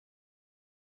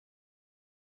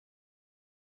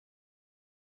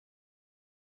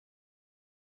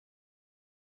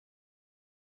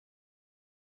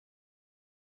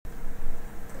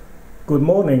Good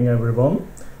morning everyone.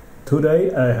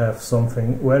 Today I have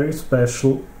something very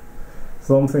special,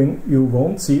 something you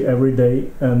won't see every day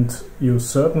and you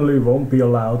certainly won't be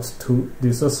allowed to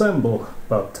disassemble,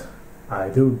 but I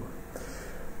do.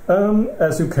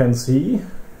 As you can see,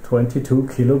 22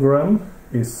 kilogram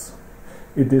is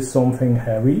something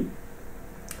heavy,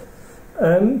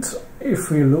 and if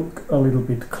we look a little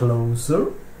bit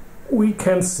closer we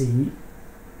can see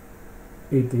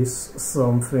it is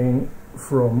something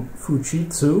from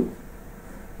Fujitsu,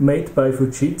 made by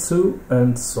Fujitsu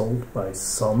and sold by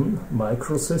SUN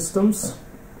Microsystems.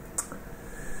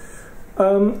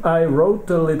 I wrote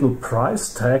a little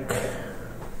price tag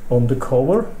on the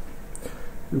cover.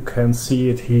 You can see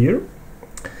it here.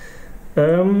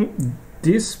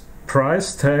 This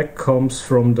price tag comes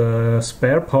from the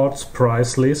spare parts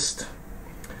price list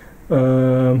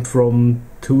from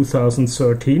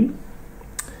 2013.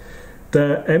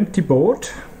 The empty board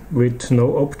with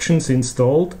no options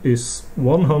installed is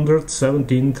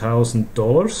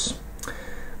 $117,000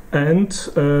 and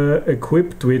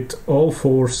equipped with all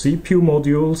 4 CPU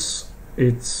modules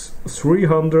it's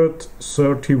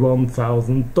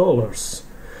 $331,000,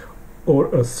 or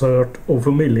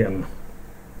 $1/3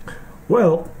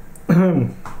 Well,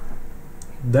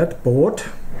 that board,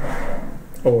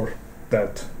 or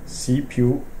that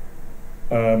CPU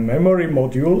memory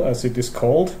module as it is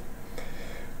called,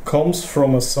 comes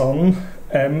from a SUN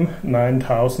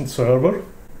M9000 server.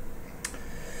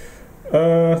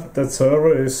 That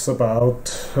server is about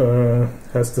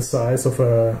has the size of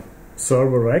a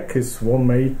server rack, is 1.80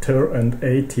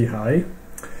 meters high,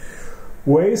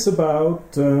 weighs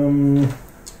about I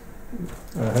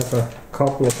have a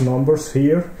couple of numbers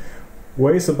here,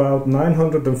 weighs about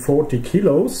 940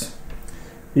 kilos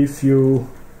if you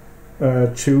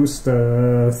choose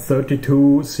the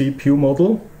 32 CPU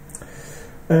model.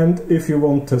 And if you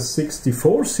want a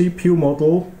 64 CPU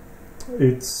model,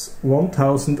 it's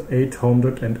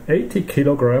 1,880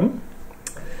 kilogram.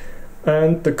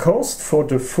 And the cost for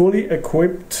the fully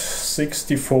equipped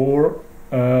 64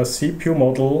 CPU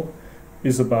model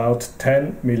is about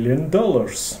 $10 million.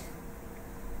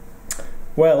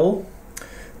 Well,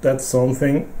 that's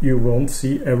something you won't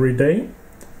see every day,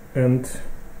 and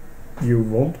you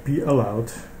won't be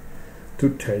allowed to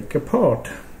take apart.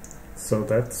 So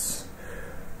that's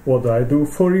what I do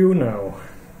for you now.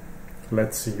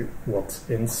 Let's see what's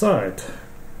inside.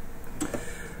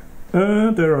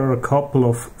 There are a couple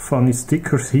of funny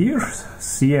stickers here.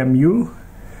 CMU,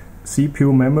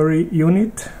 CPU memory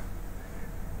unit.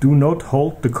 Do not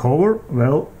hold the cover,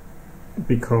 well,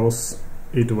 because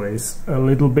it weighs a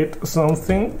little bit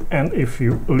something, and if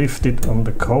you lift it on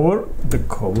the cover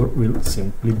will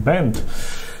simply bend.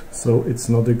 So it's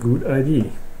not a good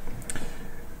idea.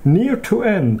 Near to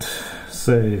end,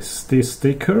 says this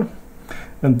sticker,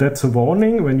 and that's a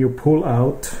warning when you pull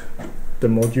out the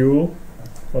module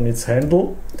on its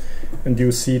handle and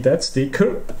you see that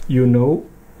sticker, you know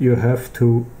you have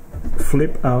to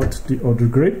flip out the other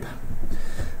grip,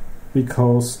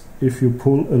 because if you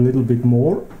pull a little bit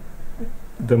more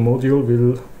the module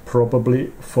will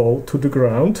probably fall to the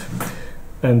ground,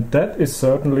 and that is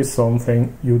certainly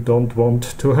something you don't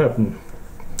want to happen.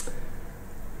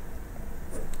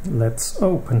 Let's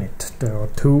open it. There are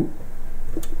two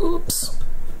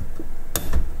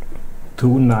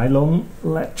nylon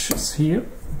latches here,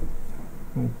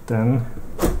 and then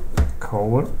the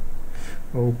cover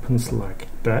opens like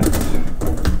that,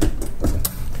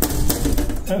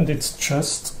 and it's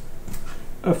just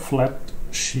a flat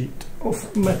sheet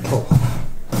of metal.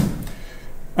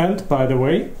 And by the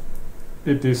way,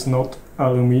 it is not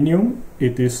aluminium,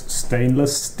 it is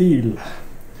stainless steel.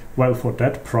 Well, for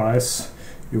that price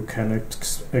you can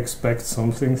expect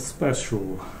something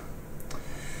special.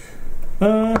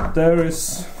 There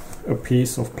is a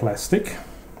piece of plastic.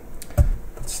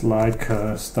 It's like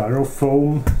a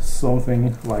styrofoam,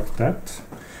 something like that.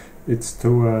 It's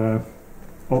to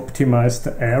optimize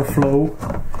the airflow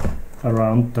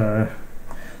around the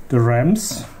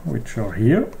RAMs, which are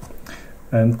here,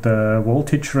 and the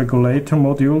voltage regulator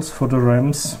modules for the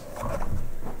RAMs.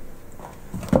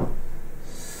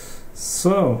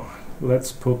 So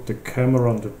let's put the camera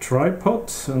on the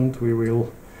tripod and we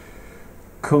will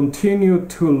continue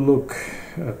to look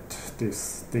at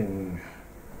this thing.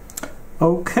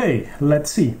 Okay,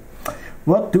 let's see.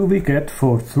 What do we get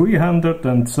for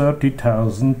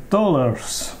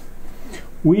 $330,000?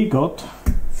 We got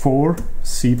 4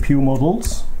 CPU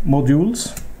modules.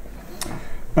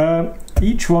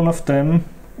 Each one of them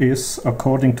is,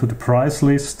 according to the price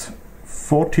list,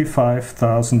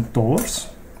 $45,000.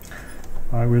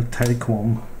 I will take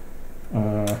one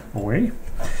away.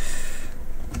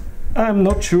 I'm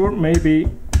not sure, maybe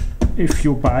if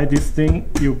you buy this thing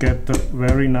you get a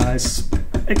very nice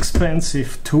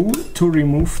expensive tool to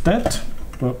remove that,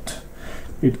 but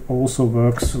it also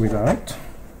works without.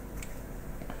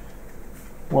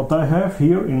 What I have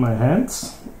here in my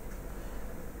hands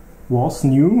was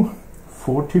new,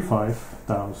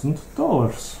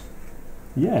 $45,000.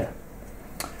 Yeah.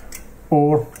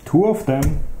 Or 2 of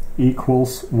them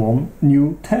equals 1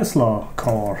 new Tesla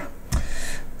car.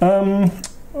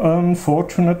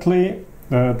 Unfortunately,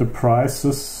 the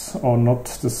prices are not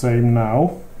the same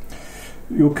now.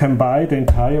 You can buy the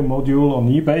entire module on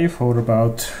eBay for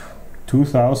about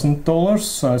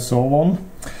 $2,000. I saw one.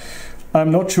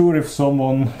 I'm not sure if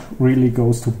someone really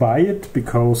goes to buy it,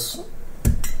 because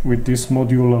with this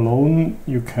module alone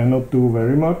you cannot do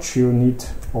very much. You need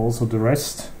also the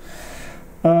rest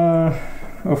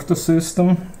of the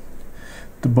system,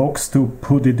 the box to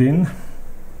put it in,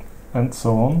 and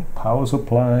so on. Power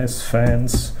supplies,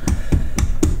 fans.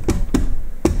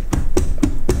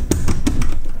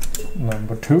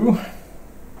 Number 2.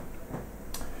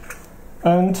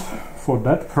 And for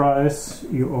that price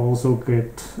you also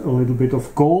get a little bit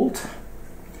of gold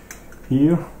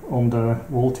here on the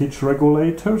voltage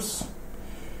regulators.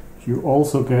 You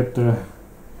also get a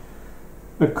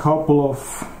couple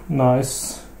of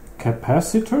nice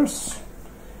capacitors,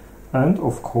 and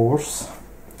of course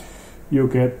you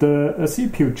get a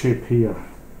CPU chip here.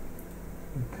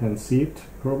 You can see it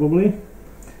probably,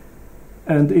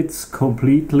 and it's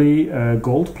completely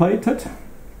gold plated,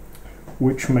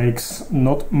 which makes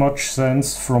not much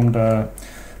sense from the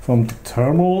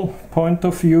thermal point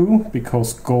of view,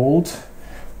 because gold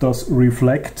does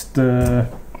reflect the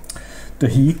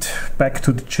heat back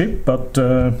to the chip, but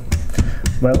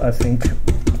well, I think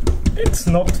it's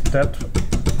not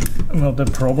a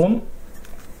problem.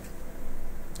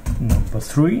 Number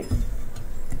 3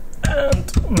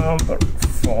 and number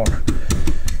 4.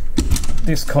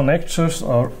 These connectors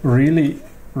are really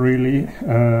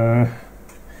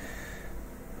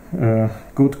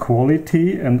good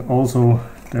quality, and also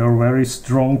they are very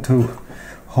strong to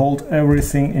hold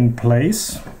everything in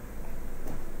place.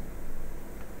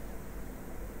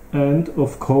 And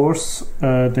of course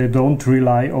they don't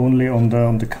rely only on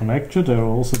the connector. There are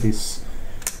also these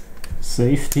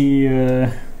safety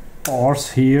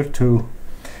bars here to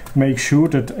make sure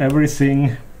that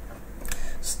everything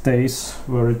stays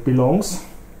where it belongs.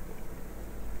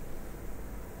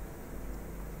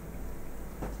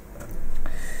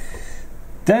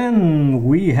 Then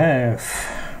we have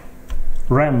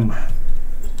RAM,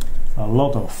 a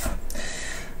lot of.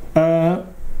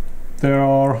 There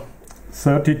are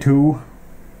 32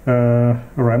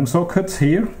 RAM sockets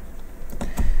here,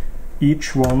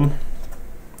 each one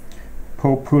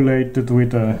populated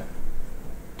with a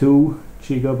 2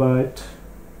 GB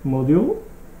module.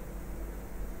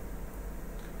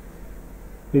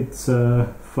 It's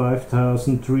a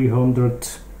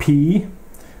 5300p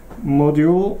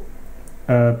module,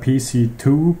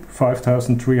 PC2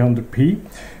 5300p.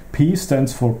 P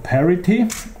stands for parity,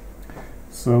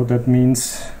 so that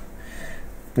means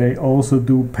they also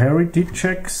do parity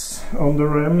checks on the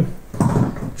RAM,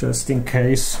 just in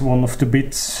case one of the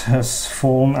bits has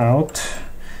fallen out.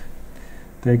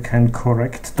 They can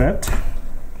correct that.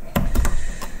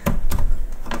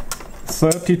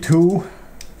 32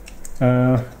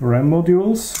 RAM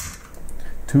modules,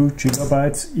 2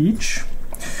 GB each.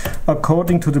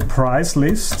 According to the price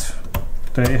list,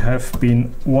 they have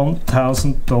been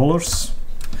 $1,000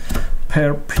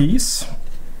 per piece.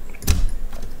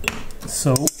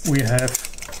 So we have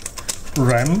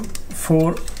RAM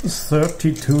for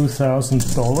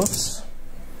 $32,000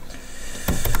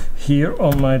 here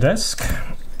on my desk.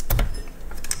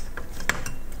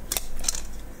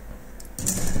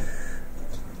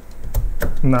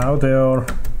 Now they are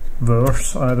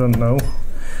worth, I don't know,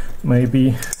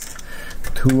 maybe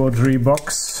 $2 or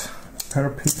 $3 per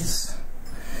piece.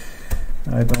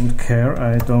 I don't care,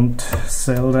 I don't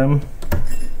sell them.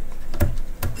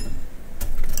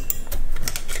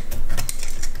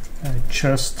 I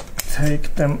just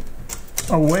take them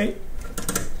away.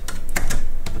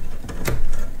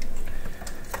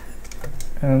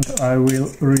 And I will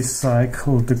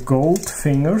recycle the gold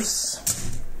fingers.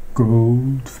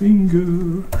 Gold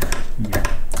finger. Yeah.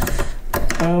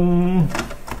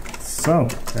 So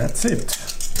that's it.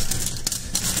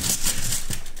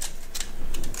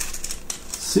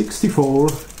 64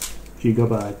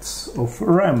 gigabytes of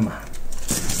RAM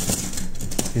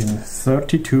in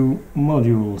 32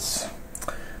 modules.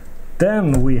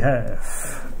 Then we have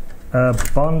a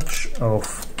bunch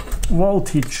of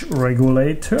voltage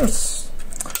regulators.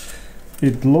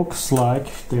 It looks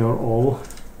like they are all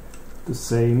the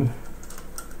same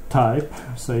type,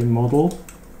 same model.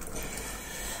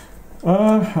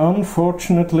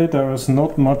 Unfortunately, there is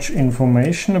not much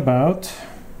information about.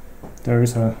 There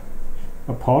is a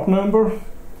part number.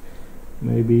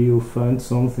 Maybe you find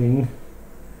something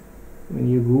when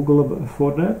you Google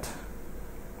for that.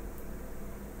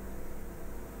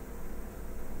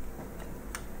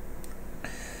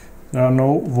 There are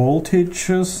no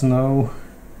voltages,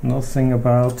 nothing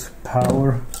about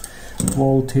power,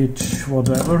 voltage,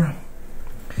 whatever.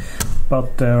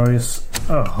 But there is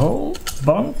a whole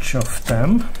bunch of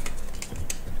them.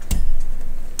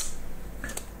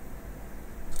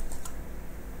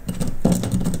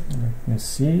 Let me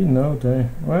see. No, they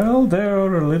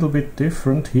are a little bit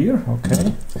different here.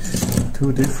 Okay,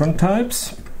 two different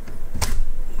types.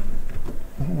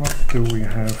 What do we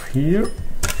have here?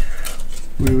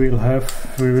 We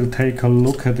will take a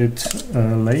look at it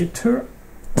later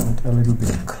and a little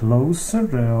bit closer.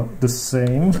 They are the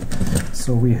same,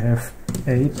 so we have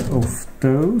 8 of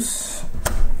those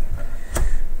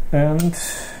and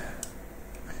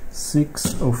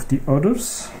 6 of the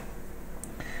others.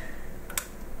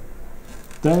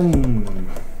 Then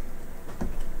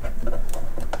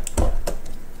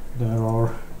there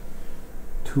are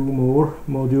 2 more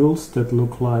modules that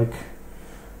look like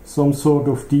some sort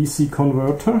of DC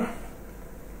converter.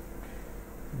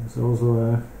 There's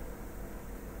also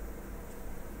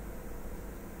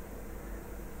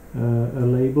a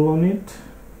label on it.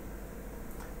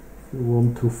 If you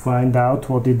want to find out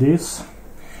what it is,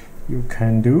 you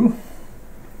can do.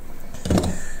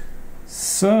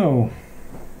 So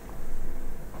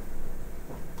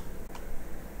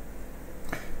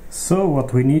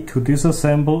what we need to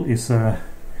disassemble is a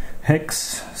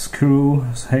hex screw,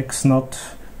 hex nut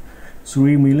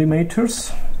 3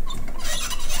 millimeters,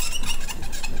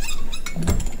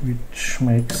 which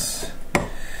makes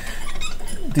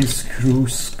this screw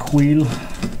squeal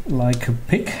like a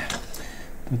pig.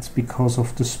 That's because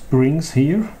of the springs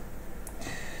here.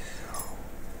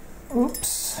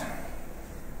 Oops,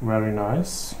 very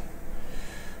nice.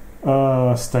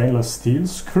 Stainless steel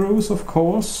screws, of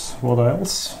course. What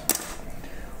else?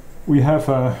 We have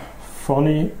a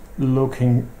funny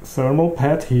looking thermal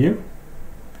pad here.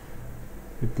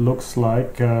 It looks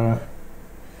like, well,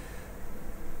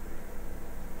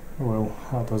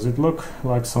 how does it look?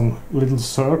 Like some little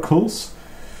circles.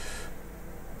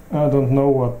 I don't know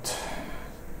what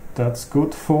that's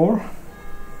good for,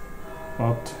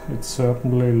 but it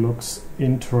certainly looks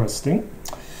interesting.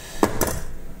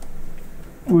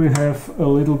 We have a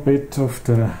little bit of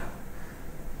the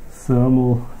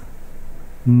thermal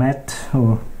mat,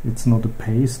 or it's not a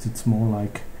paste, it's more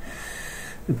like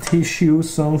a tissue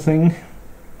something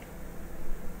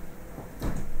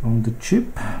on the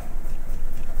chip.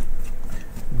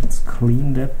 Let's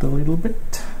clean that a little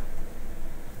bit.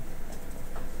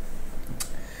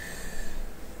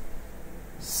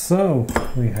 So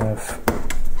we have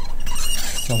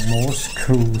some more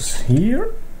screws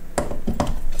here.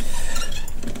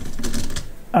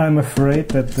 I'm afraid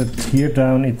that the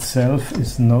teardown itself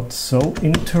is not so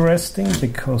interesting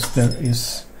because there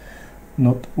is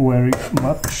not very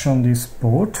much on this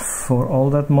board for all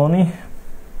that money.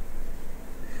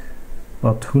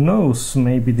 But who knows,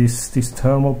 maybe this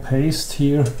thermal paste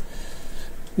here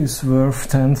is worth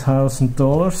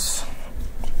 $10,000.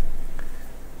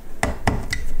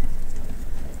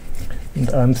 And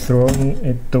I'm throwing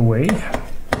it away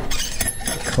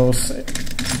because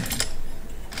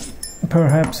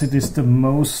perhaps it is the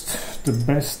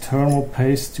best thermal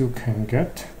paste you can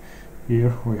get.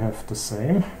 Here we have the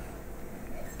same.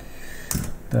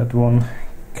 That one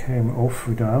came off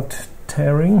without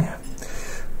tearing.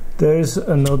 There is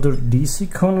another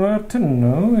DC converter.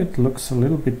 No, it looks a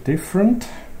little bit different.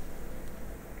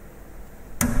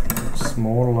 It's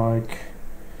more like,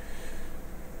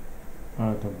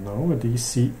 I don't know, a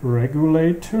DC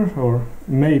regulator or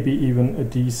maybe even a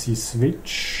DC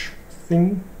switch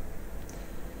thing.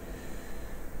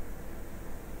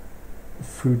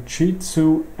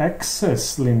 Fujitsu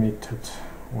Access Limited.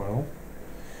 Well,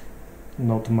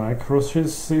 not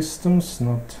Microsystems,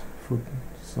 not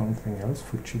something else.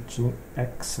 Fujitsu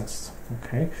Access.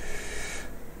 Okay.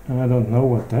 I don't know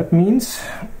what that means,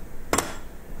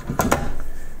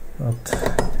 but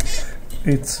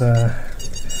it's a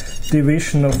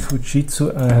division of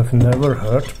Fujitsu I have never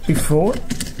heard before.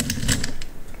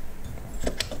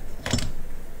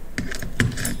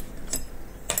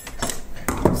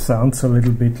 Sounds a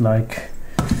little bit like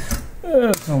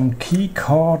some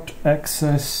keycard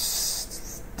access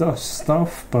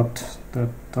stuff, but that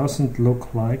doesn't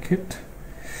look like it.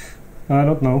 I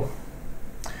don't know.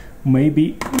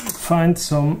 Maybe find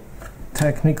some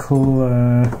technical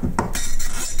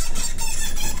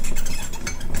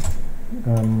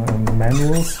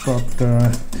manuals, but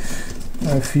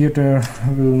I fear there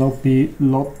will not be a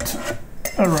lot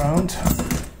around.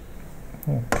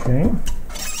 Okay.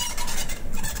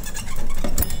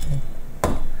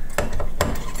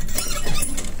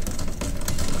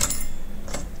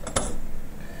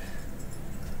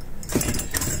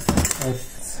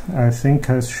 I think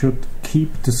I should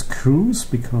keep the screws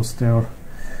because they are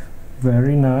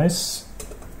very nice,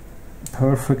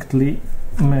 perfectly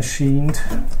machined.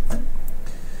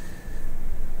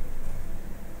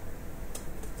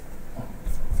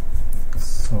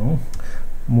 So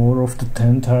more of the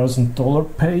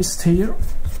 $10,000 paste here.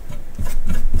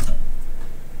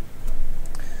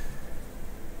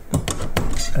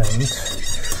 And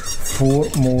 4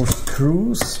 more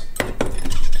screws.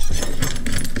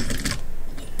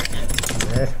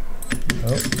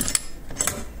 Oh.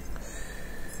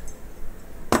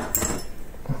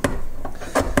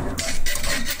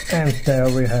 And there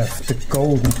we have the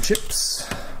golden chips.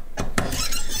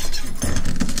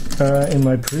 In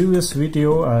my previous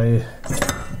video I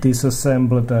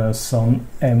disassembled a SUN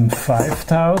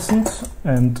M9000,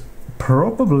 and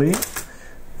probably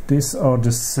these are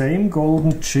the same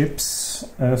golden chips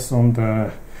as on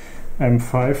the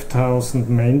M9000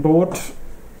 mainboard.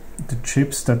 The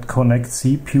chips that connect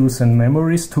CPUs and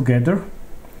memories together.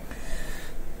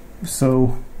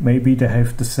 So maybe they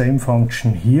have the same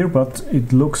function here, but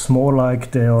it looks more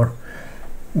like they are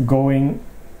going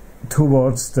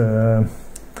towards the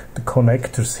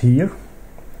connectors here,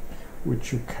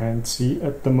 which you can't see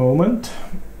at the moment.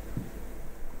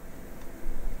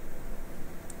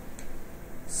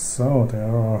 So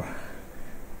there are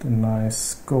the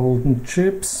nice golden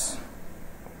chips.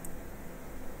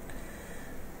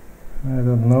 I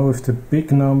don't know if the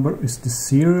big number is the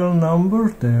serial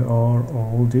number. They are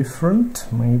all different.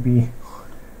 Maybe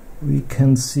we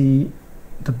can see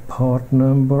the part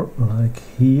number like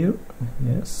here.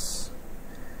 Yes.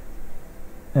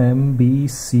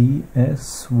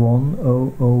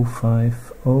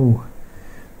 MBCS10050.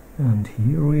 And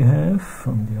here we have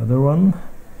from the other one.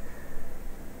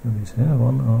 What is that?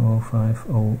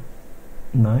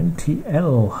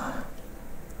 1005090L.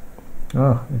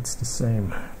 Ah, it's the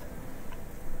same.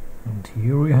 And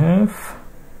here we have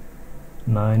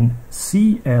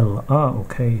 9CL. Ah,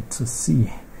 okay, it's a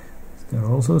C. Is there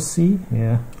also a C?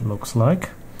 Yeah, looks like.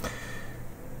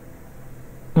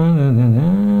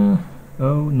 Oh,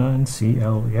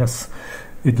 9CL, yes.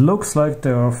 It looks like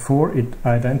there are 4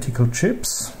 identical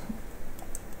chips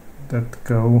that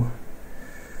go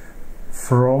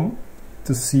from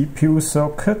the CPU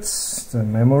sockets, the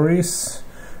memories,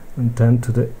 and then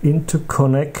to the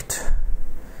interconnect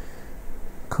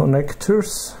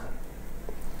connectors.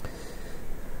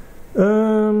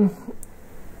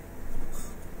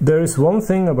 There is one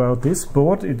thing about this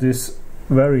board. It is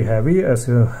very heavy, as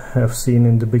you have seen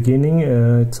in the beginning.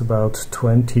 It's about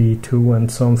 22 and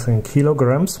something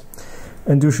kilograms,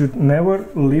 and you should never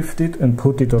lift it and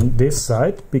put it on this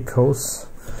side, because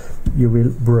you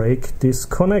will break these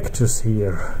connectors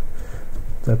here.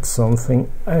 That's something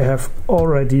I have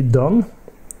already done.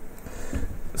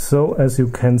 So as you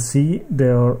can see, they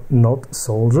are not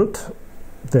soldered,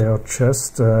 they are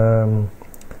just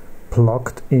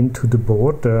plugged into the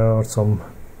board. There are some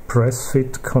press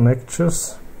fit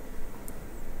connectors.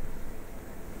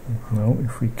 Now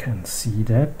if we can see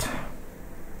that.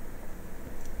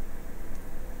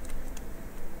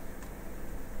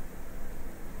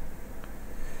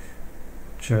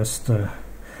 Just a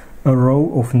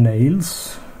row of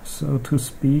nails, so to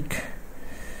speak.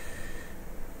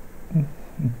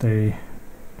 They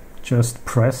just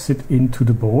press it into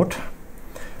the board,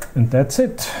 and that's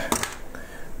it.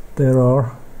 There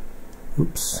are,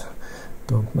 oops,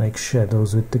 don't make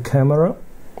shadows with the camera.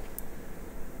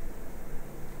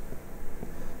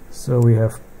 So we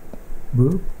have,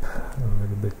 whoop, a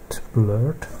little bit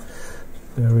blurred.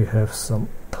 There we have some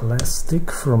plastic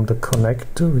from the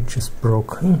connector, which is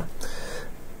broken,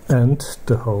 and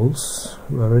the holes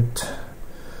where it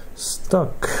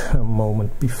stuck a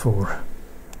moment before.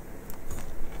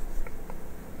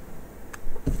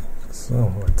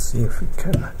 So let's see if we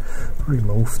can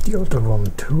remove the other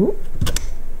one too.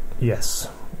 Yes,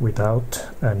 without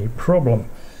any problem.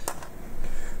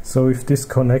 So if these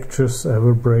connectors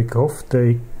ever break off,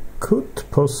 they could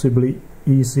possibly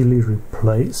easily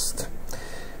replaced.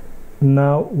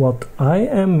 Now what I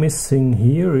am missing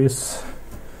here is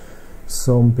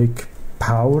some big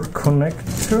power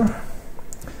connector.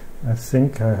 I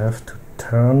think I have to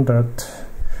turn that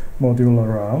module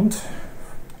around.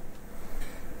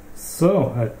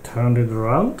 So I turned it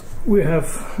around. We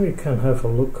can have a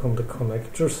look on the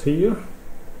connectors here.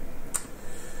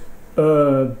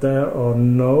 There are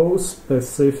no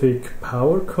specific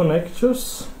power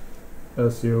connectors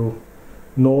as you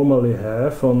normally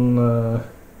have on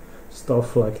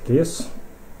stuff like this.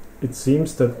 It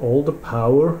seems that all the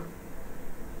power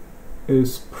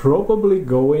is probably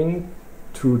going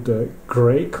to the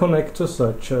gray connectors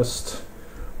I just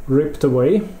ripped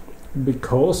away,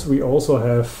 because we also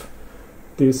have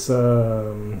these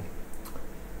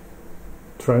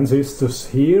transistors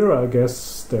here. I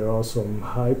guess there are some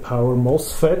high power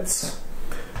MOSFETs,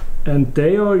 and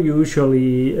they are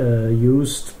usually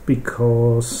used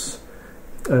because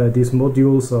these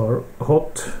modules are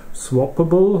hot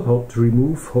swappable, hot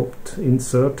remove, hot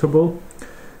insertable,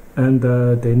 and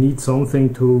they need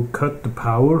something to cut the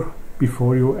power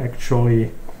before you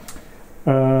actually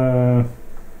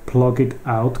plug it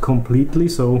out completely.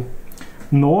 So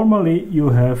normally you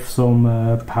have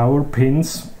some power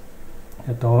pins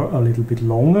that are a little bit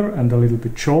longer and a little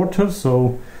bit shorter,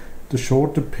 so the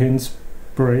shorter pins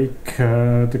break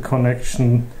the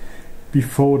connection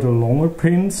before the longer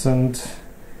pins, and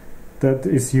that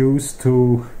is used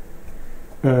to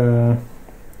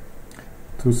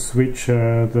switch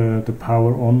the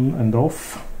power on and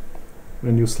off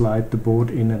when you slide the board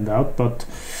in and out, but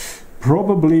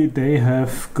probably they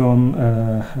have gone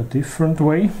a different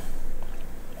way.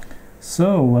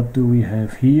 So what do we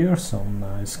have here? Some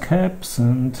nice caps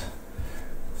and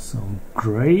some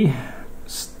gray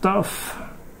stuff,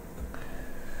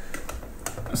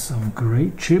 some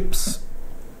gray chips.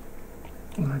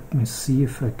 Let me see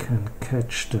if I can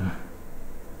catch the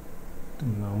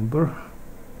number.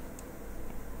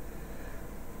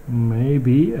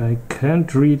 Maybe I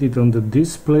can't read it on the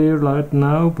display right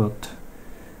now, but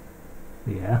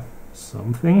yeah,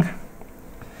 something.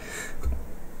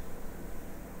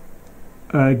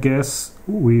 I guess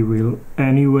we will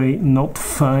anyway not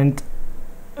find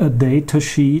a data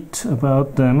sheet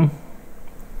about them,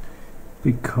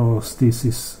 because this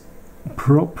is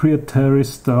proprietary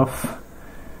stuff,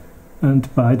 and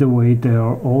by the way they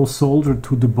are all soldered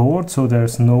to the board, so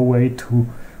there's no way to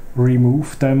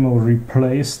remove them or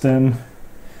replace them.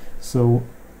 So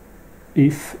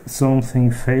if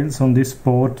something fails on this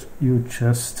board, you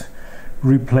just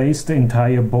replace the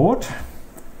entire board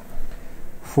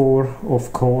for,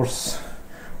 of course,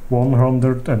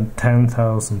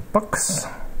 110,000 bucks.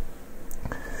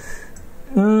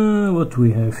 What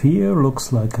we have here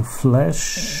looks like a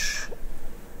flash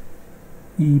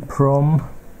EEPROM,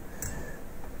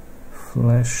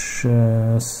 flash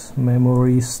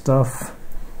memory stuff.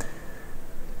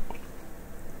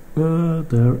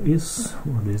 There is,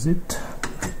 what is it?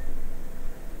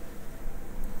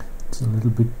 It's a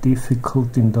little bit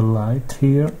difficult in the light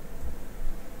here.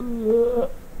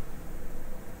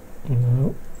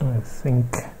 No, I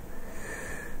think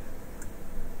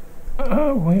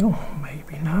well,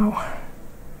 maybe now.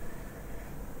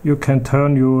 You can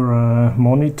turn your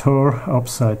monitor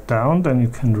upside down, then you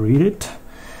can read it.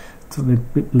 It's a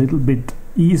little bit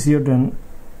easier than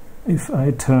if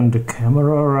I turn the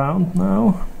camera around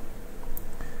now.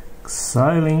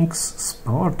 Xilinx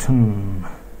Spartan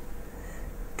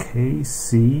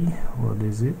KC, what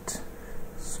is it?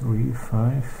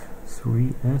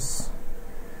 353S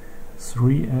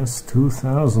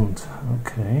 3S2000,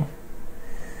 okay.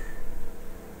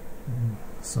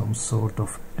 Some sort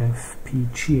of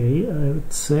FPGA, I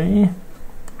would say.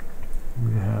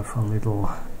 We have a little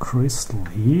crystal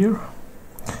here.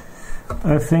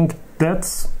 I think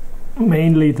that's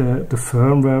mainly the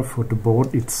firmware for the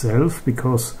board itself,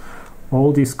 because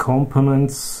all these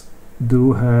components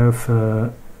do have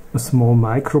a small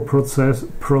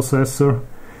microprocessor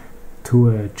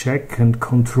to check and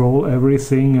control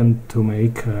everything, and to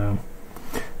make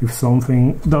if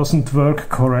something doesn't work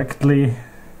correctly,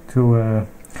 to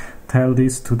tell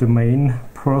this to the main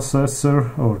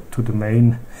processor or to the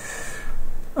main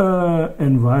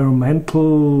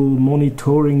environmental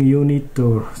monitoring unit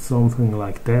or something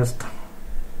like that.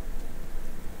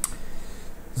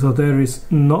 So there is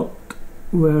not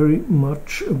very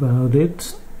much about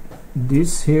it.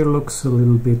 This here looks a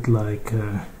little bit like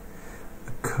a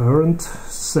current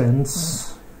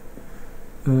sense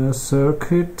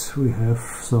circuit. We have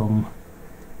some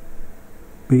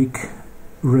big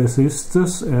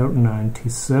resistors,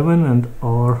 R97 and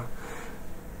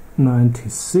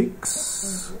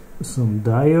R96, some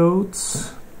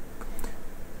diodes,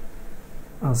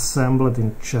 assembled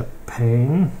in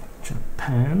Japan.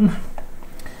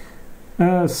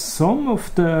 Some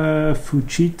of the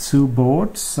Fujitsu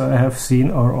boards I have seen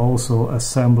are also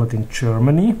assembled in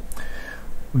Germany,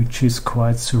 which is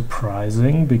quite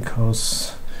surprising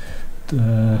because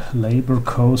the labor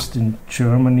cost in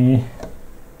Germany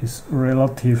is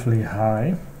relatively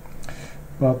high.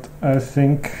 but I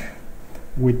think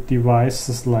with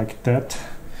devices like that,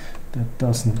 that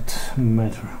doesn't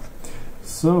matter.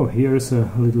 So here's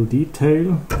a little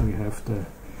detail. We have the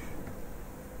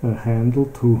handle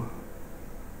to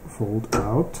fold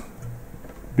out,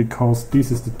 because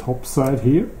this is the top side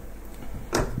here.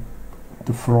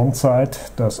 The front side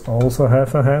does also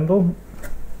have a handle,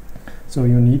 so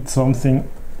you need something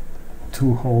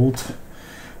to hold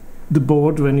the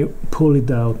board when you pull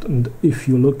it out. And if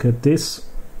you look at this,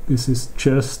 this is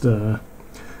just a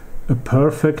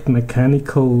perfect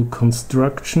mechanical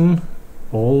construction,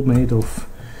 all made of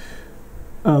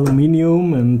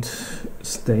aluminium and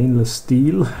stainless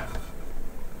steel.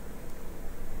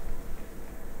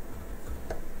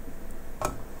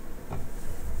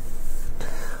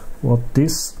 What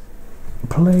this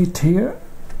plate here,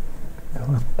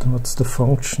 what's the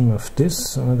function of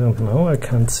this? I don't know, I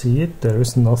can't see it. There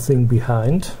is nothing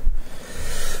behind.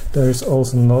 There is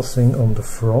also nothing on the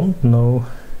front, no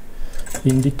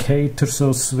indicators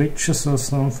or switches or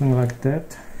something like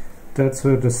that. That's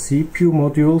where the CPU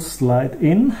modules slide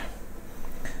in.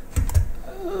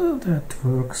 That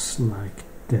works like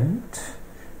that.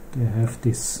 They have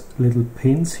these little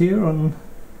pins here on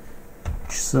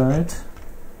each side.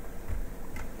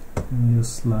 And you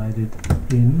slide it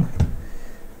in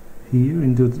here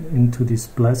into these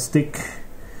plastic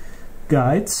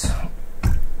guides,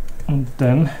 and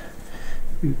then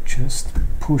you just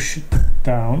push it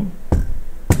down,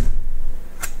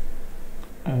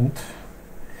 and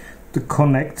the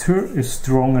connector is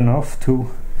strong enough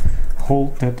to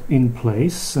hold that in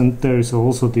place. And there is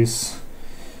also this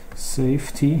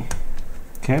safety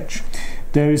catch.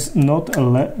 There is not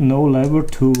no lever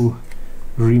to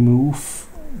remove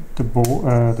the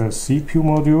CPU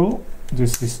module.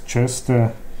 This is just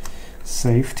a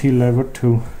safety lever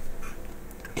to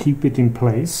keep it in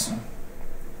place.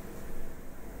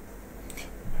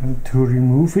 And to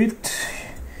remove it,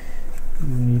 you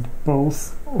need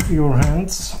both of your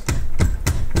hands.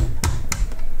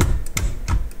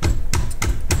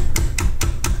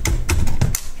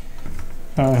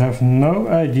 I have no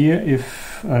idea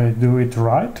if I do it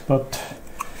right, but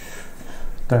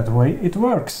that way it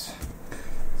works.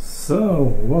 So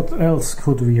what else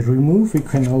could we remove? We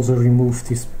can also remove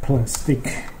these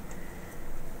plastic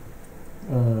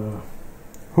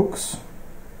hooks,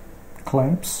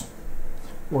 clamps,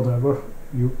 whatever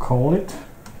you call it.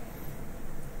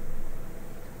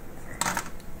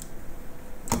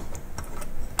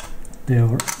 They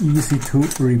are easy to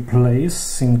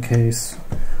replace in case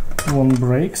one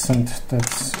breaks, and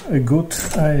that's a good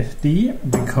idea,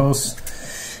 because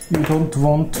you don't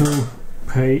want to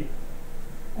pay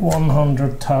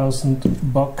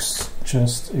 100,000 bucks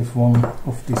just if one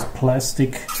of these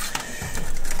plastic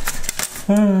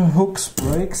hooks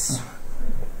breaks.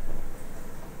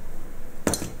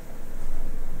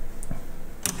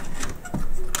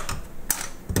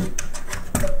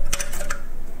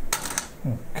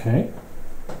 Okay,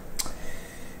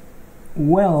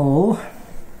 well,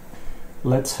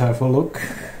 let's have a look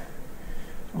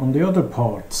on the other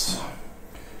parts.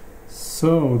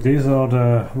 So these are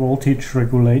the voltage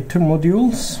regulator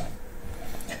modules.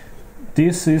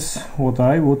 This is what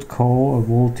I would call a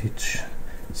voltage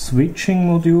switching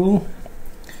module,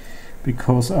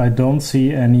 because I don't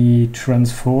see any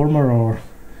transformer or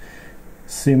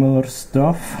similar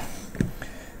stuff.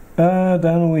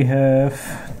 Then we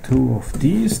have two of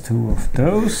these, two of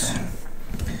those.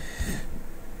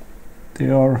 They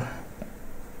are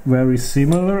very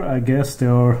similar. I guess they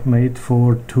are made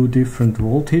for two different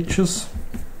voltages.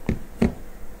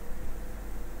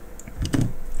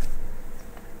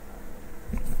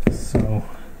 So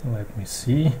let me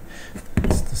see.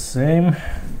 It's the same.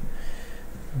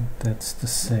 That's the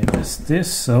same as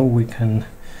this, so we can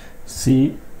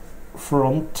see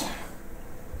front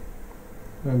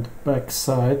and back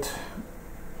side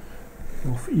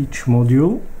of each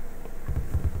module.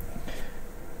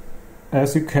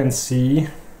 As you can see,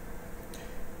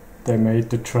 they made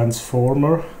the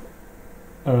transformer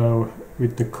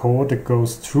with the core that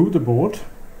goes through the board.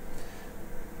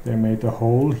 They made a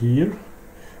hole here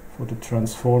for the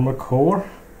transformer core,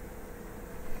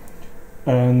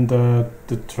 and the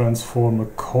transformer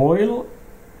coil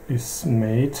is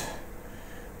made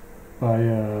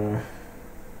by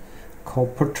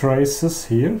copper traces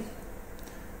here,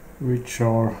 which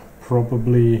are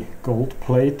probably gold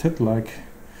plated like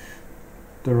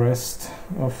the rest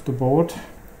of the board.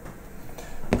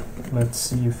 Let's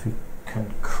see if we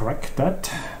can crack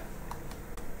that.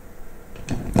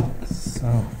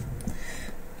 So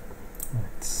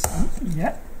let's see.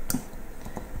 Yeah,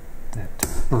 that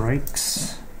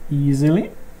breaks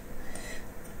easily.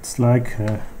 Let's Looks like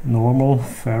a normal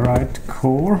ferrite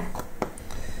core,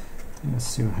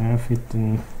 as you have it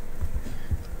in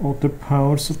other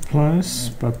power supplies,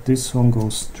 but this one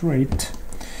goes straight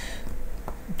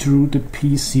through the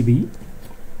PCB.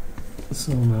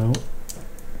 So now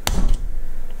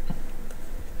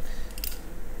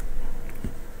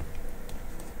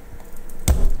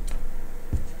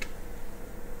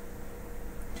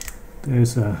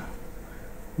there's a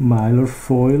mylar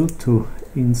foil to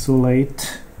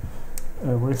insulate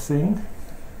everything.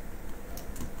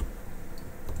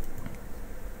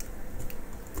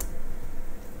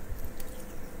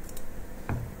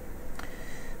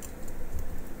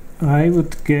 I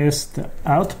would guess the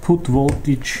output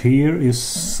voltage here is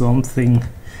something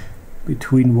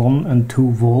between 1 and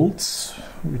 2 volts,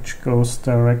 which goes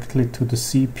directly to the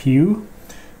CPU.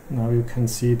 Now you can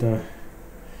see the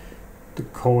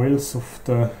coils of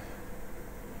the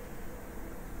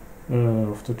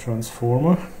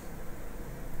transformer.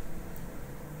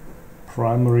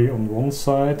 Primary on one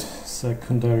side,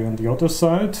 secondary on the other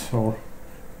side, or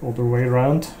other way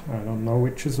around, I don't know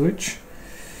which is which.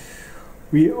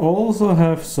 We also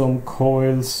have some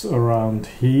coils around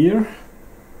here.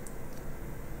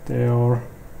 They are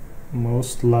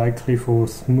most likely for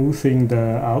smoothing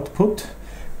the output,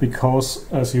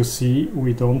 because as you see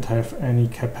we don't have any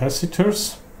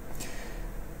capacitors,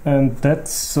 and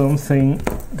that's something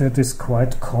that is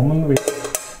quite common with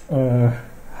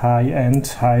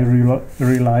high-end,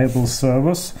 reliable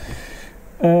servers.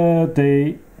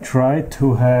 They try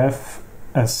to have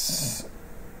as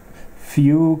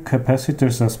few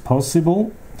capacitors as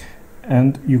possible,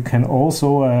 and you can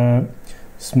also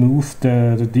smooth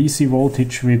the DC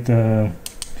voltage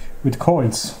with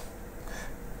coils,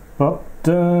 but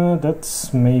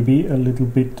that's maybe a little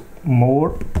bit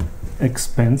more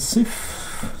expensive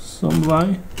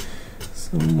somehow.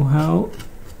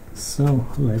 So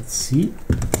let's see.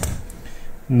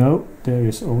 No, there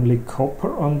is only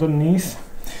copper underneath.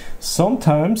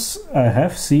 Sometimes I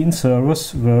have seen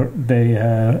servers where they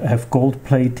have gold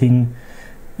plating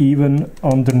even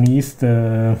underneath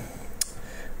the,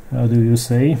 how do you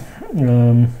say,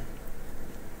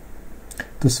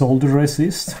 the solder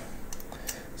resist.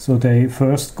 So they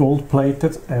first gold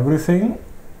plated everything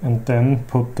and then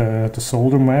put the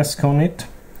solder mask on it.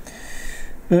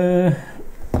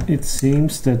 It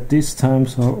seems that these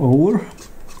times are over,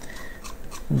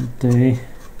 and they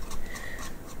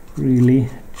really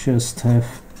just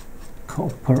have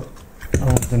copper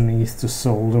underneath the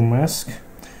solder mask,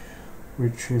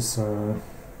 which is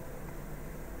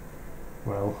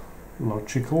well,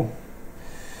 logical.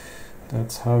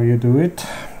 That's how you do it.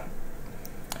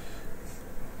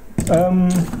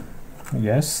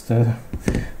 Yes,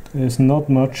 there's not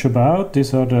much about.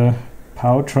 These are the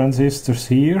power transistors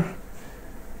here,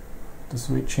 the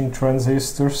switching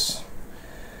transistors,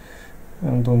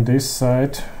 and on this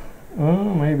side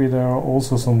maybe there are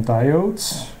also some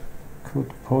diodes,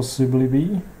 could possibly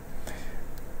be,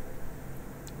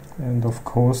 and of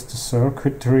course the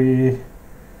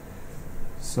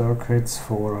circuits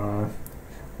for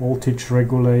voltage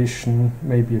regulation,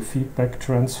 maybe a feedback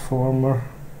transformer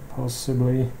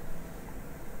possibly.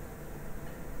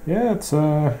 Yeah, it's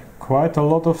quite a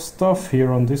lot of stuff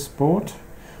here on this board.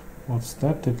 What's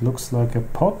that? It looks like a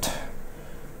pot.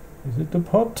 Is it a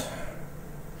pot?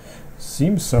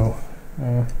 Seems so.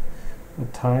 A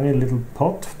tiny little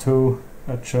pot to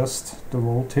adjust the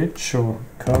voltage or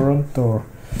current or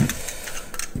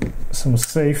some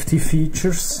safety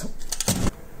features.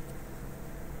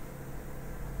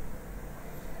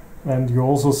 And you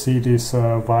also see these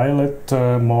violet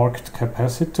marked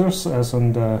capacitors,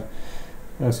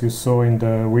 as you saw in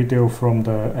the video from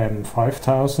the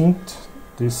M9000.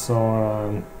 These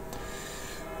are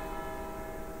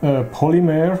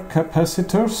polymer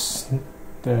capacitors.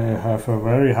 They have a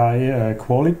very high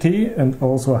quality and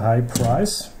also high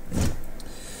price.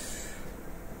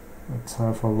 Let's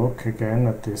have a look again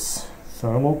at this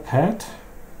thermal pad.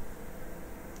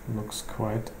 Looks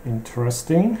quite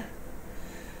interesting.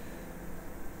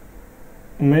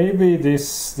 Maybe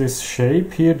this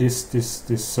shape here, these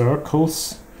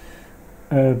circles,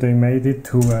 they made it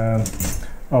to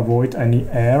avoid any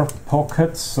air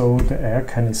pockets, so the air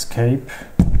can escape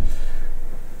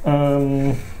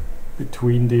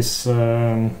between these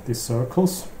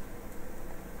circles.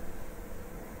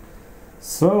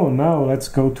 So now let's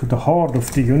go to the heart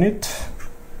of the unit.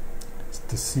 It's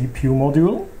the CPU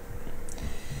module.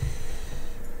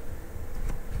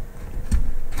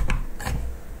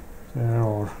 There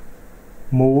are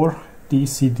more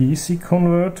DC-DC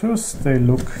converters. They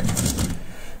look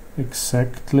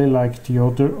exactly like the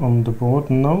other on the board.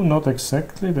 No, not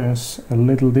exactly. There's a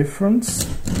little difference.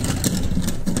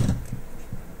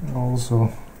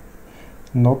 also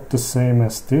not the same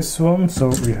as this one, so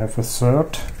we have a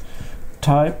third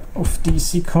type of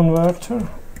DC converter.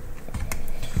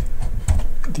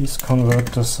 These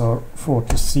converters are for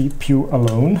the CPU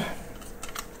alone.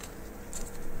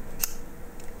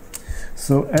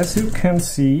 So as you can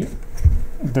see,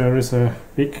 there is a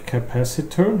big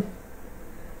capacitor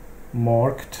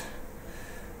marked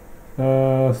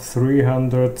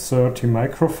 330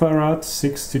 microfarads,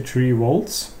 63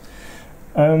 volts.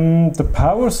 The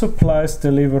power supply is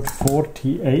delivered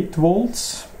 48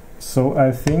 volts, so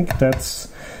I think that's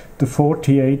the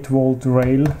 48 volt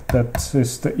rail that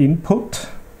is the input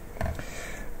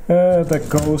that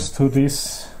goes to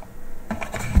this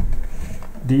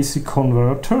DC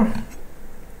converter.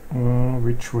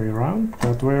 Which way around?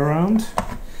 That way around.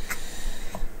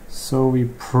 So we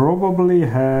probably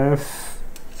have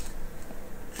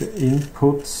the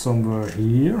input somewhere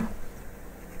here.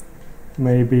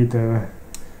 Maybe the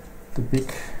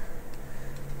big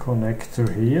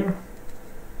connector here.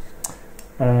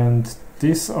 And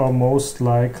these are most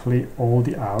likely all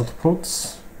the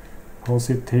outputs.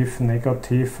 Positive,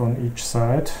 negative on each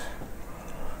side.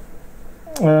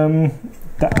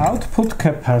 The output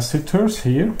capacitors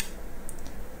here,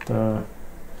 the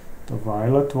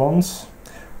violet ones,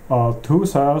 are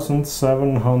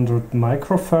 2700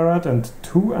 microfarad and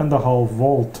 2.5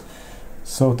 volt.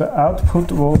 So the output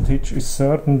voltage is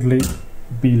certainly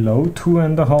below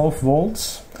 2.5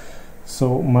 volts.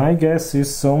 So my guess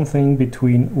is something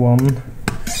between 1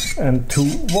 and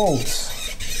 2 volts.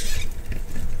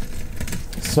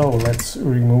 So let's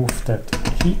remove that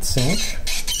heatsink.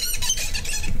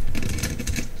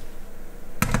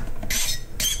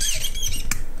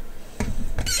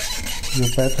 You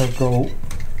better go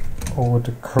over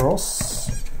the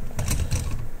cross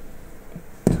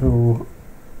to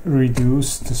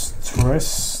reduce the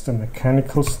stress, the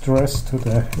mechanical stress to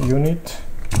the unit.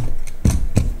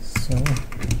 So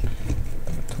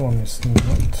that one is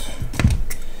not.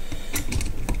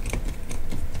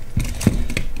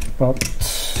 But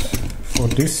for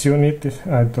this unit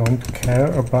I don't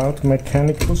care about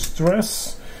mechanical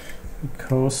stress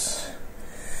because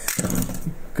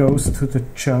goes to the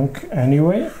junk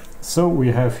anyway. So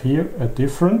we have here a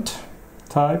different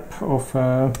type of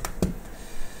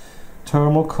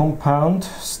thermal compound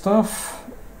stuff.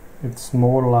 It's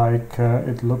more like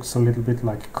it looks a little bit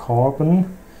like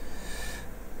carbon.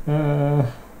 I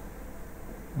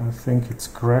think it's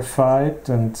graphite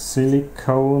and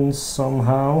silicone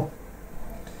somehow.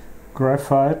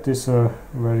 Graphite is a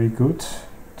very good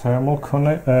thermal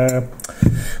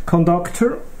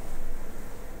conductor.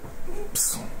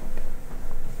 Oops.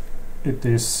 It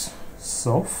is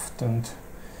soft and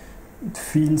it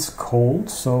feels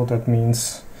cold, so that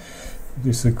means it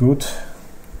is a good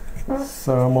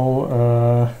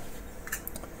thermal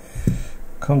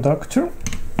conductor.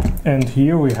 And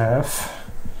here we have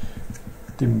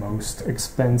the most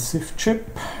expensive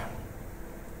chip,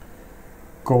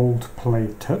 gold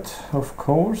plated, of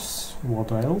course.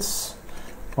 What else?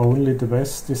 Only the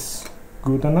best is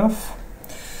good enough.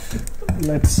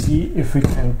 Let's see if we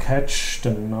can catch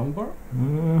the number.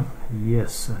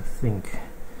 Yes, I think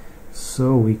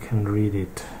so. We can read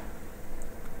it.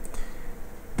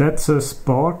 That's a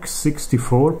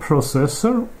Sparc64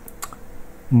 processor,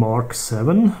 Mark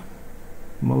 7,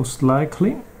 most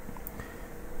likely.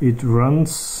 It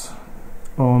runs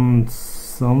on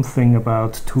something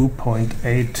about 2.8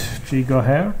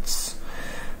 gigahertz.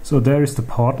 So there is the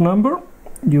part number.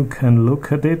 You can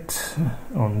look at it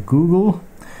on Google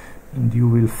and you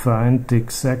will find the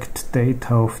exact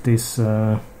data of this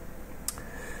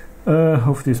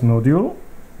module,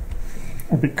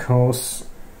 because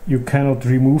you cannot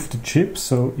remove the chip,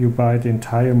 so you buy the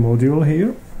entire module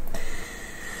here.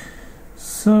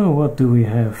 So what do we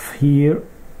have here?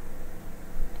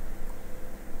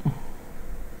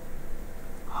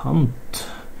 Hunt.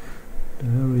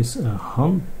 There is a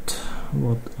hunt,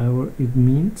 whatever it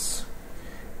means.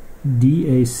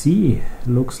 DAC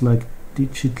looks like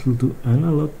digital to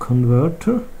analog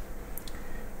converter,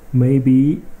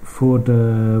 maybe for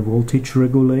the voltage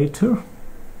regulator.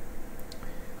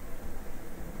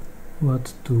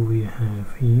 What do we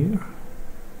have here?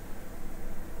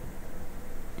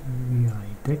 DVI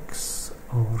DEX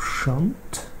or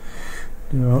shunt.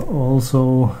 There are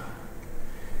also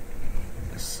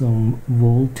some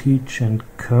voltage and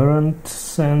current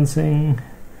sensing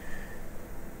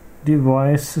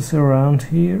devices around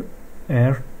here.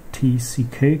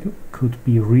 RTCK could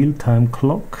be real-time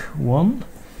clock one.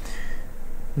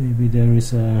 Maybe there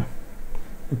is a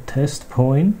test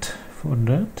point for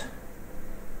that.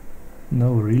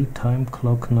 No real-time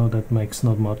clock, no, that makes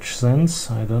not much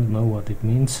sense. I don't know what it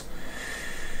means.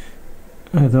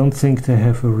 I don't think they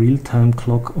have a real-time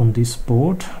clock on this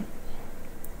board.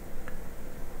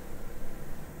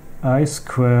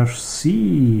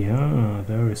 I2C,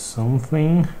 there is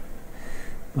something,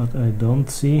 but I don't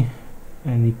see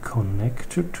any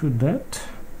connector to that.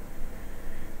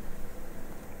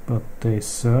 But they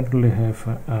certainly have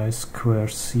an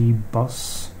I2C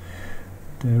bus.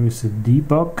 There is a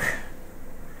debug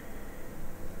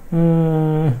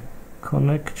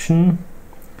connection.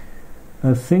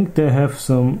 I think they have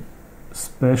some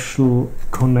special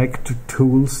connector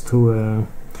tools to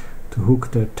hook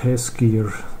their test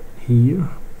gear here.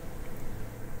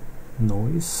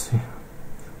 Noise,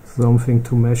 something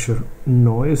to measure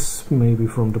noise, maybe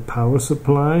from the power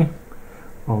supply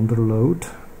under load.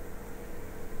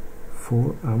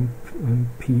 4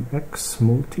 MPX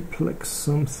multiplex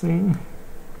something.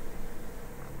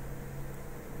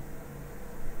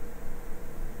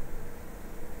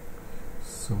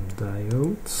 Some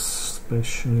diodes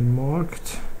specially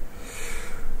marked.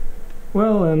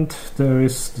 Well, and there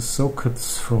is the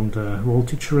sockets from the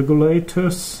voltage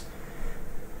regulators,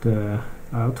 the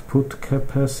output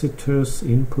capacitors,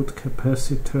 input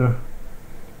capacitor.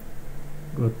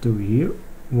 What do we hear?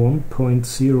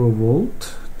 1.0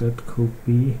 volt. That could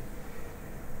be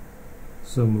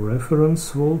some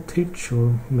reference voltage,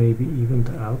 or maybe even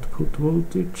the output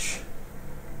voltage.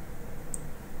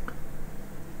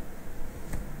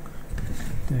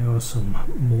 There are some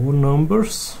more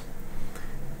numbers.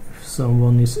 If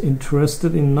someone is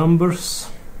interested in numbers,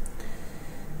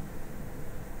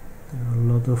 there are a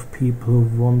lot of people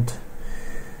who want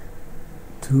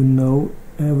to know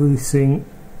everything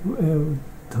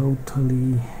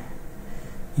totally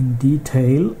in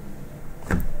detail.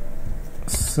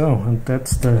 So, and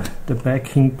that's the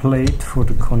backing plate for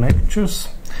the connectors.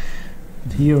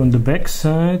 And here on the back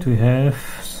side we have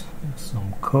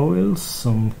some coils,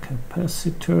 some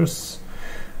capacitors,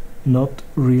 not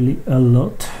really a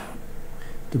lot.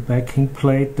 The backing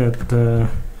plate that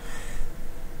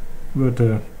where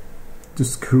the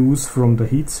screws from the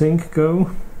heatsink go.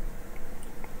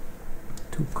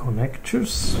 Two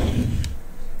connectors,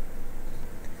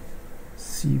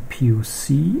 CPU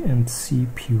C and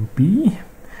CPU B.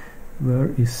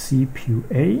 Where is CPU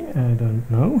A? I don't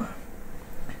know.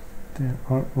 There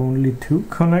are only two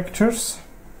connectors.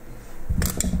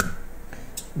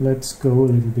 Let's go a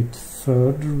little bit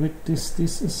further with this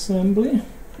disassembly.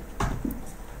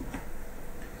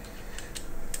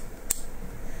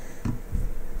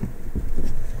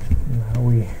 Now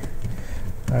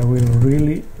I will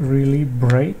really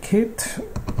break it.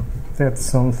 That's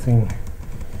something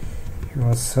you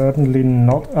are certainly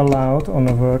not allowed on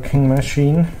a working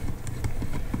machine.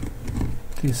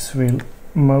 This will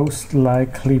most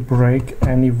likely break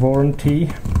any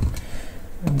warranty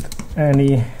and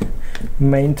any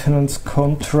maintenance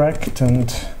contract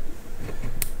and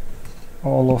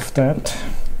all of that,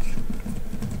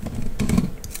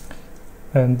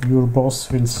 and your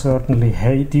boss will certainly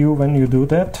hate you when you do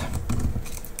that.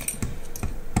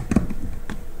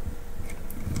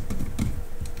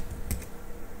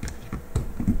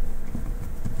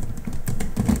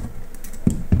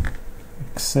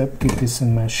 Except it is a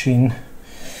machine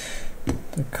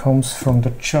that comes from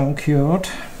the junkyard.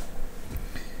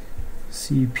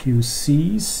 CPU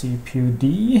C, CPU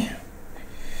D,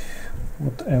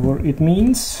 whatever it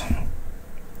means.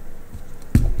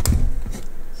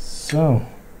 So,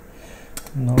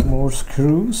 no more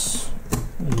screws.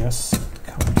 Yes, it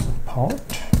comes apart.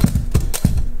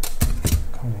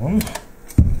 Come on.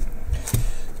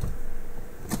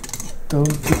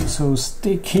 Don't get so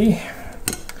sticky.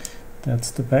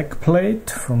 That's the back plate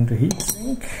from the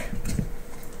heatsink.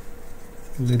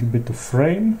 A little bit of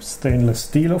frame, stainless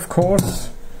steel of course.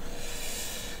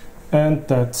 And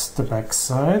that's the back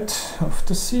side of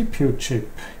the CPU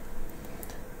chip.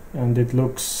 And it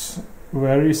looks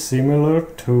very similar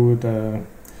to the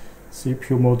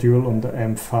CPU module on the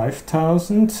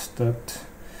M5000. That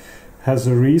has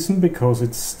a reason, because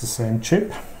it's the same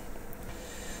chip.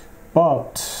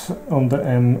 But on the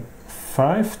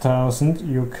M5000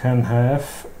 you can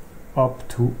have up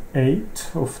to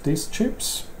 8 of these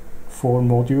chips. 4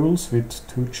 modules with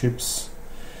 2 chips,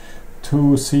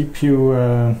 2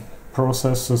 CPU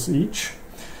processors each.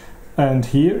 And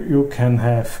here you can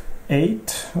have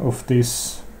 8 of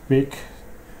these big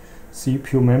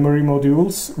CPU memory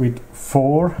modules with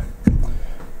 4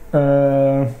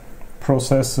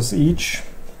 processors each.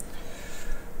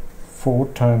 4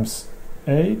 times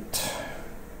 8,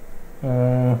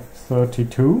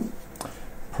 32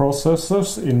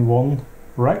 processors in one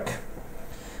rack.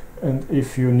 And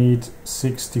if you need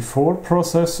 64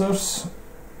 processors,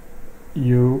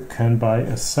 you can buy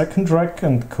a second rack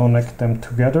and connect them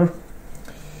together.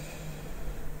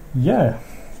 Yeah,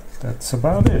 that's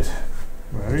about it.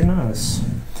 Very nice.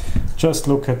 Just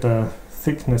look at the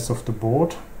thickness of the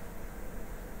board.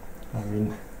 I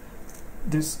mean,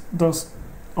 this is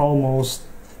almost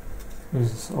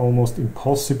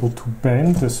impossible to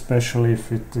bend, especially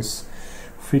if it is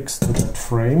fixed to that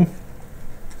frame.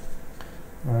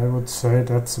 I would say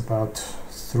that's about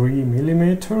 3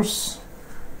 millimeters.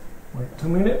 Wait a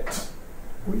minute,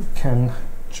 we can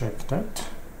check that.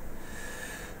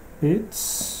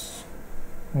 It's,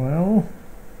 well,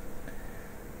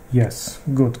 yes,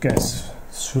 good guess,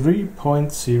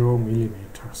 3.0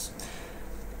 millimeters.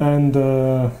 And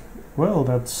well,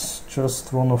 that's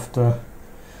just one of the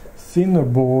thinner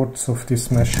boards of this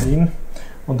machine.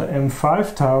 On the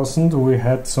M5000 we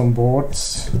had some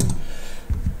boards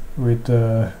with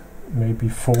maybe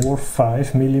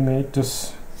 4-5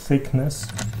 millimeters thickness.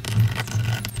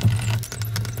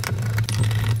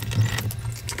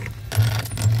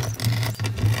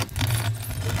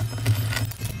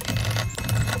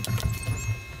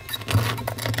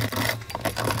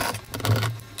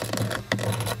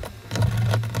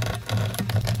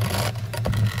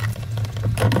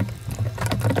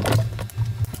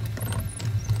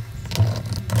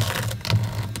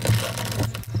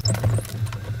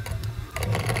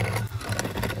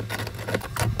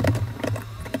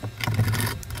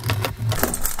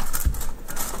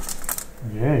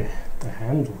 The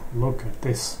handle, look at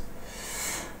this.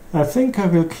 I think I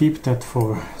will keep that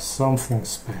for something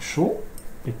special,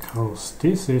 because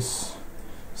this is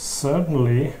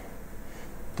certainly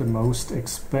the most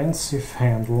expensive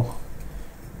handle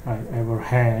I ever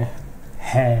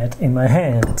had in my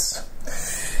hands.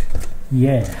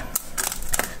 Yeah,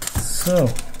 so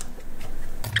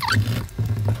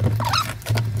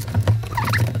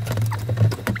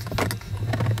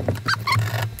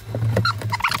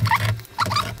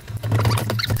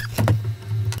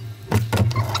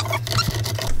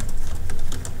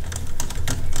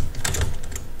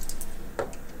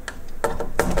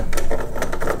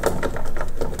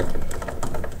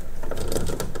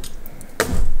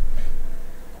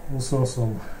also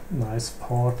some nice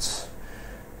parts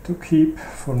to keep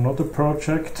for another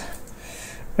project.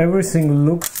 Everything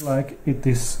looks like it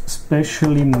is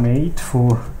specially made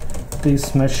for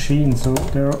this machine, so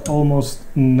there are almost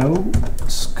no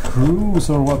screws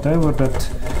or whatever that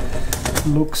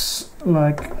looks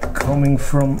like coming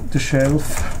from the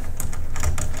shelf.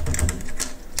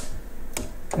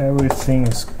 Everything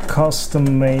is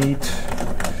custom made,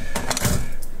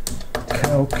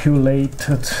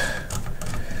 calculated,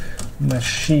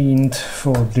 machined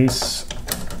for this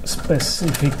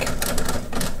specific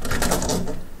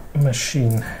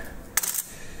machine.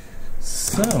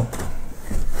 So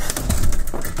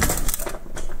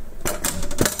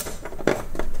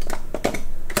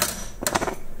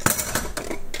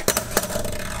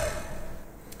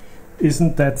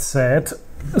isn't that sad?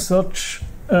 Such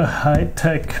a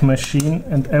high-tech machine,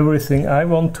 and everything I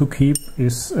want to keep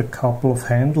is a couple of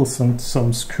handles and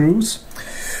some screws.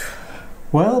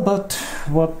 Well, but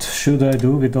what should I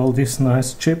do with all these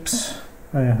nice chips?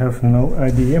 I have no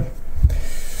idea.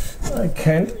 I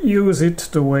can't use it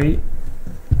the way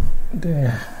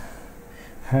they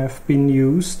have been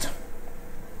used.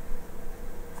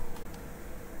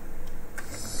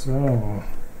 So,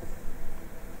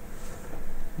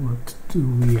 what do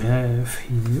we have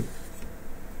here?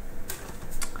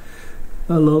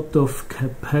 A lot of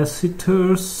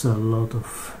capacitors, a lot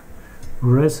of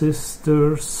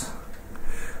resistors.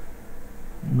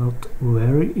 Not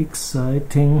very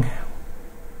exciting.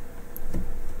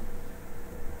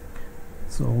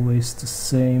 It's always the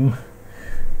same.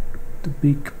 The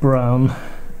big brown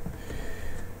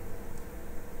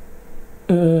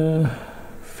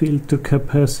filter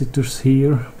capacitors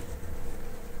here.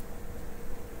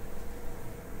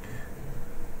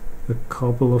 A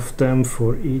couple of them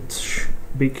for each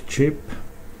big chip.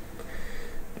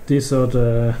 These are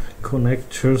the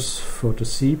connectors for the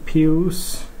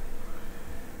CPUs.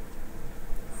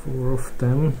 4 of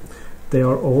them. They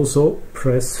are also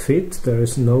press fit. There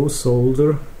is no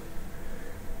solder,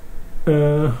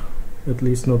 at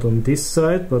least not on this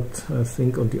side, but I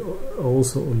think on the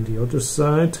also on the other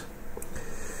side.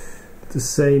 The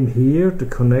same here, the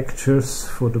connectors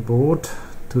for the board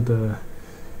to the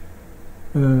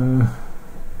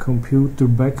computer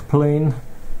backplane.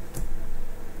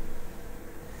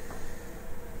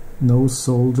 No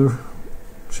solder,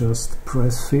 just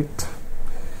press fit.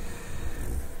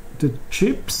 The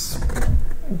chips,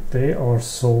 they are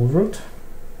soldered.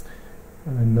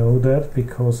 I know that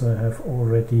because I have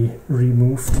already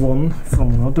removed one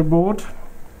from another board.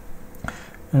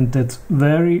 and that's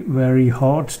very, very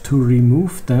hard to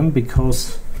remove them,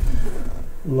 because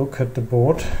look at the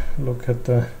board, look at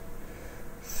the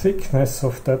thickness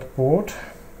of that board.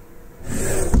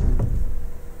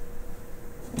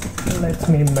 Let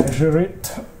me measure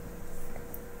it.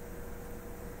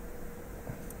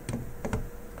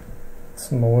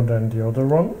 It's more than the other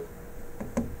one.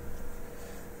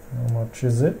 How much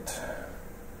is it?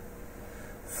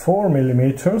 4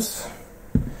 millimeters.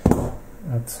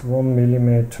 That's 1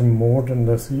 millimeter more than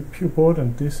the CPU board,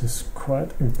 and this is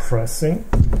quite impressive.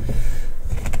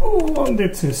 Oh, and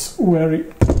it is very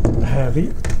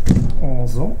heavy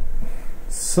also.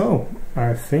 So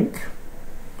I think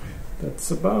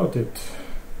that's about it.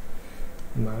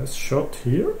 Nice shot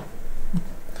here.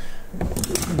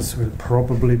 This will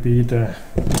probably be the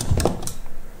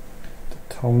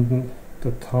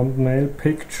thumbnail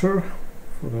picture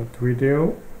for that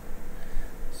video.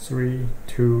 3,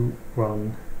 2,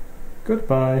 1.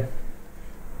 Goodbye.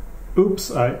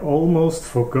 Oops, I almost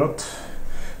forgot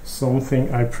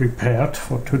something I prepared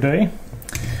for today.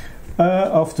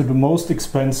 After the most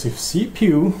expensive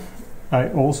CPU, I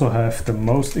also have the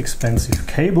most expensive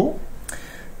cable.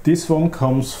 This one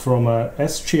comes from a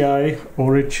SGI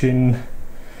Origin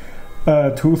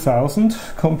 2000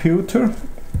 computer.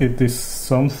 It is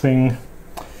something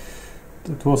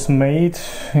that was made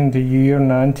in the year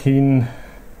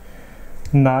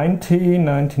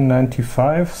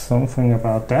 1995, something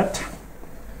about that.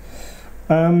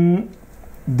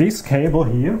 This cable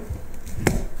here,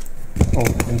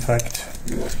 in fact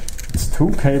it's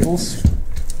 2 cables,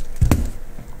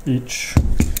 each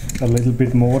a little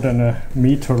bit more than a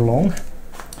meter long.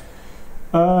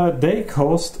 They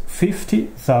cost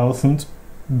 $50,000.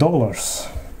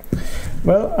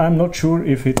 Well, I'm not sure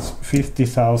if it's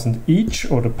 50,000 each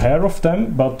or the pair of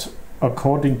them, but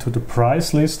according to the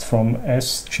price list from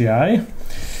SGI,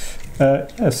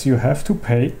 as you have to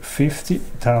pay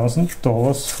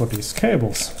 $50,000 for these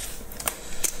cables.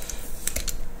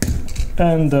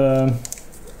 And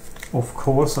of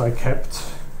course I kept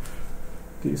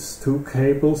these 2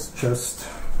 cables just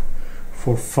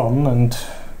for fun and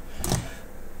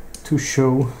to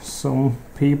show some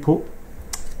people.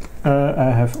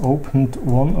 I have opened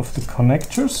one of the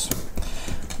connectors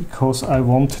because I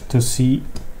wanted to see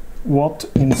what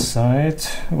is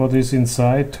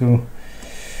inside to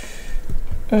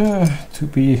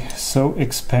be so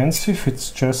expensive.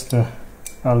 It's just a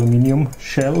aluminium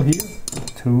shell here,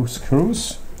 2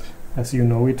 screws, as you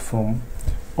know it from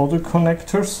other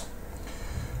connectors.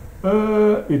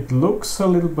 It looks a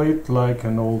little bit like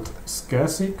an old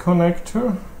SCSI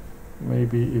connector.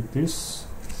 Maybe it is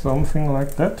something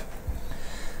like that.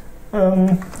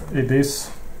 It is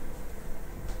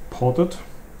potted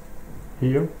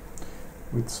here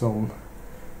with some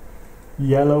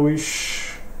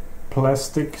yellowish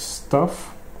plastic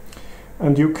stuff,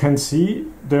 and you can see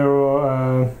there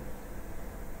are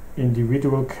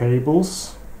individual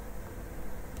cables.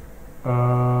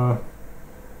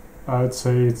 I'd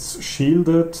say it's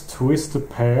shielded twisted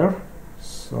pair,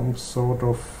 some sort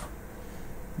of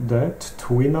that,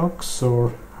 Twinox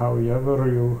or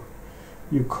however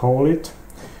you call it.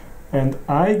 And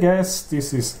I guess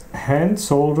this is hand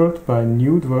soldered by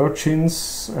nude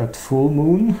virgins at full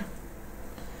moon,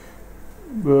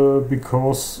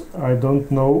 because I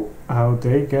don't know how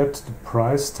they get the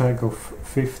price tag of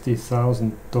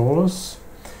 $50,000.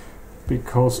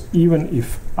 Because even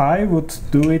if I would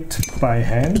do it by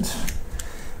hand,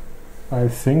 I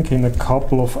think in a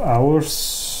couple of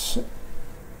hours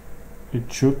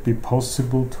it should be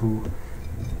possible to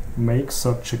make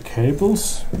such a cable,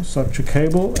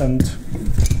 and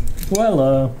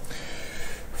well,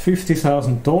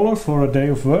 $50,000 for a day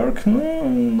of work,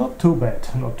 not too bad,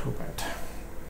 not too bad.